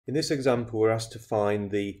In this example, we're asked to find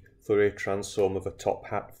the Fourier transform of a top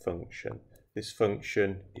hat function. This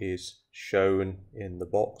function is shown in the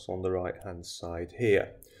box on the right hand side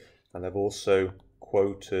here, and I've also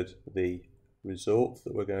quoted the result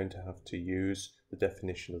that we're going to have to use the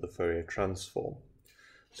definition of the Fourier transform.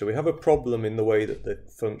 So we have a problem in the way that the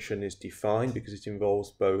function is defined because it involves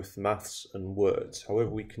both maths and words. However,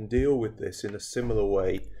 we can deal with this in a similar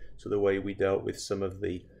way to the way we dealt with some of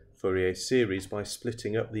the Fourier series by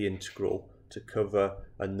splitting up the integral to cover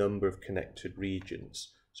a number of connected regions.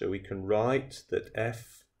 So we can write that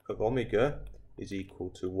f of omega is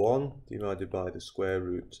equal to 1 divided by the square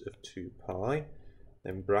root of 2 pi,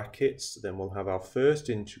 then brackets, then we'll have our first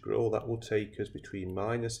integral that will take us between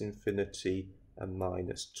minus infinity and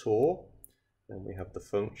minus tau. Then we have the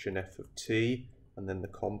function f of t and then the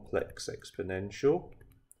complex exponential.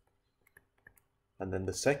 And then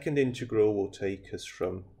the second integral will take us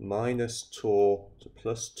from minus tau to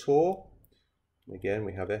plus tau. And again,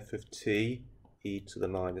 we have f of t e to the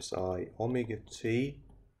minus I omega t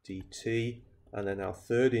dt. And then our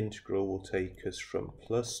third integral will take us from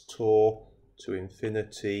plus tau to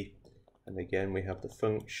infinity. And again, we have the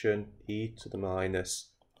function e to the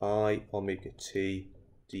minus I omega t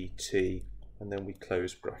dt. And then we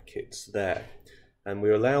close brackets there. And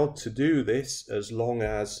we're allowed to do this as long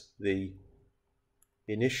as the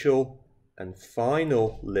initial and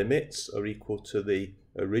final limits are equal to the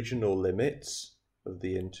original limits of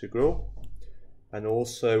the integral, and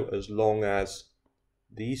also as long as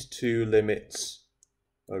these two limits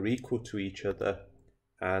are equal to each other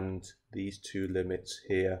and these two limits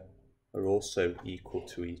here are also equal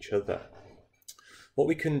to each other. What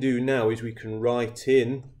we can do now is we can write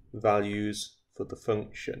in values for the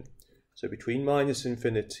function. So between minus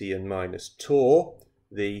infinity and minus tau,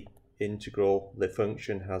 the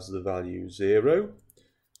function has the value 0.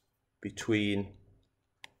 Between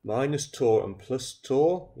minus tau and plus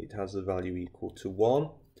tau, it has the value equal to 1.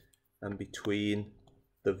 And between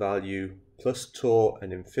the value plus tau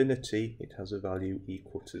and infinity, it has a value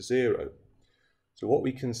equal to 0. So what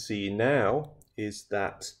we can see now is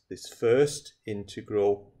that this first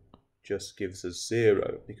integral just gives us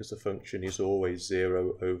 0 because the function is always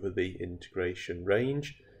 0 over the integration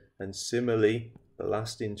range. And similarly, the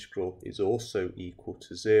last integral is also equal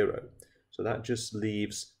to 0. So that just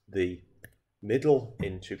leaves the middle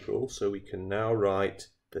integral. So we can now write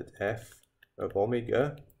that f of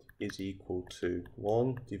omega is equal to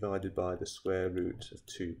 1 divided by the square root of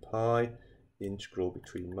 2 pi, the integral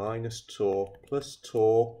between minus tau plus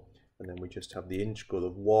tau, and then we just have the integral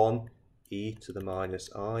of 1 e to the minus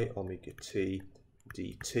I omega t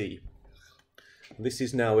dt. This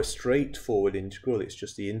is now a straightforward integral. It's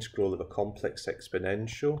just the integral of a complex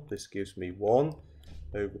exponential. This gives me 1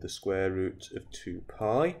 over the square root of 2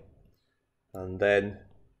 pi. And then,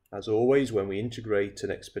 as always, when we integrate an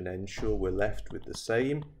exponential, we're left with the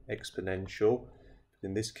same exponential.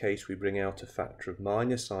 In this case, we bring out a factor of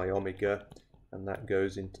minus I omega, and that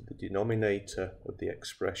goes into the denominator of the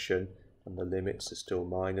expression, and the limits are still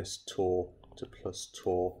minus tau to plus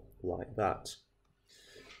tau like that.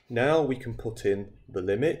 Now we can put in the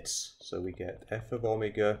limits, so we get f of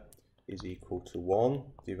omega is equal to 1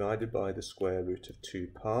 divided by the square root of 2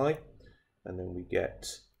 pi, and then we get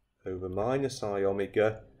over minus I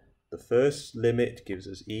omega. The first limit gives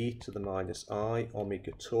us e to the minus I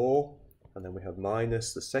omega tau, and then we have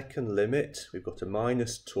minus the second limit. We've got a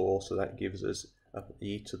minus tau, so that gives us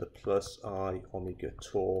e to the plus I omega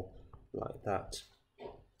tau like that.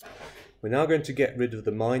 We're now going to get rid of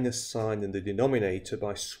the minus sign in the denominator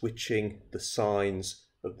by switching the signs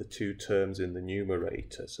of the two terms in the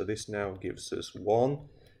numerator. So this now gives us 1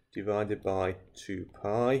 divided by 2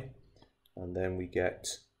 pi, and then we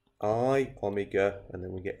get I omega, and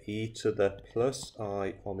then we get e to the plus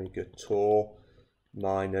I omega tau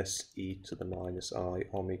minus e to the minus I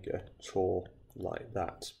omega tau like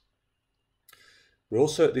that. We're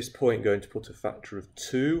also at this point going to put a factor of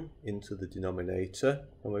 2 into the denominator,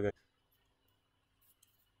 and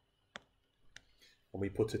we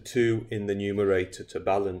put a 2 in the numerator to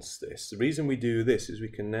balance this. The reason we do this is we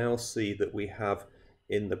can now see that we have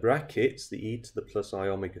in the brackets the e to the plus I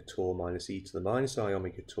omega tau minus e to the minus I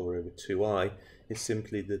omega tau over 2i is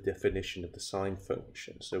simply the definition of the sine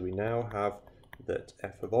function. So we now have that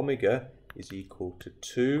f of omega is equal to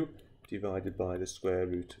 2 divided by the square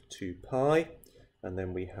root of 2 pi, and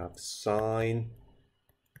then we have sine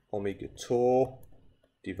omega tau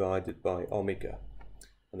divided by omega.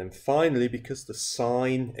 And then finally, because the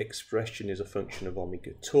sine expression is a function of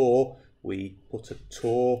omega tau, we put a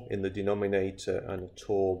tau in the denominator and a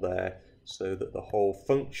tau there, so that the whole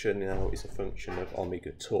function now is a function of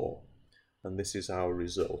omega tau. and this is our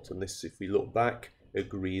result. And this, if we look back,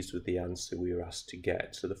 agrees with the answer we were asked to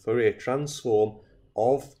get. So the Fourier transform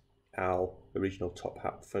of our original top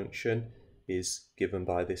hat function is given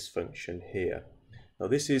by this function here. Now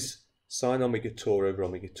this is sine omega tor over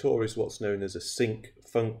omega tor is what's known as a sinc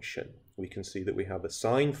function. We can see that we have a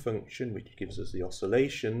sine function which gives us the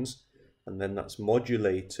oscillations, and then that's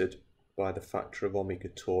modulated by the factor of omega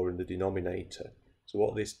tor in the denominator. So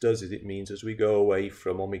what this does is it means as we go away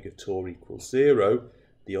from omega tor equals 0,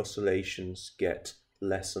 the oscillations get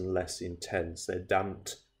less and less intense. They're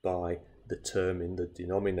damped by the term in the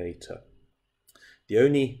denominator. The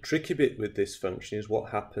only tricky bit with this function is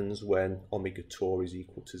what happens when omega tor is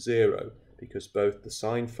equal to 0, because both the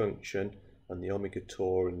sine function and the omega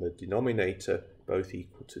tor in the denominator are both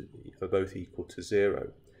equal to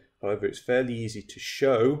 0. However, it's fairly easy to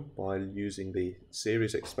show by using the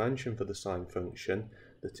series expansion for the sine function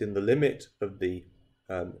that in the limit of the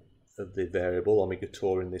variable, omega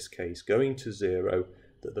tor in this case, going to 0,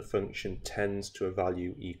 that the function tends to a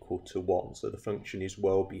value equal to 1. So the function is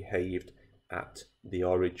well behaved at the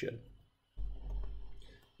origin.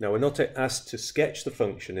 Now, we're not asked to sketch the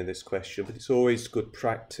function in this question, but it's always good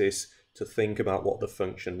practice to think about what the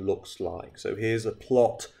function looks like. So here's a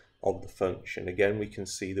plot of the function. Again, we can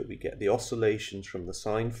see that we get the oscillations from the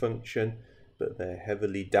sine function, but they're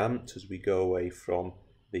heavily damped as we go away from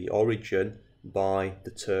the origin by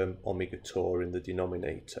the term omega tor in the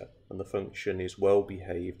denominator, and the function is well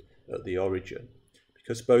behaved at the origin.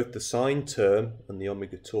 Because both the sine term and the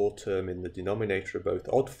omega tor term in the denominator are both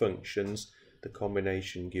odd functions, the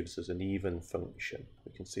combination gives us an even function.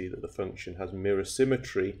 We can see that the function has mirror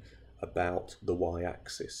symmetry about the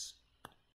y-axis.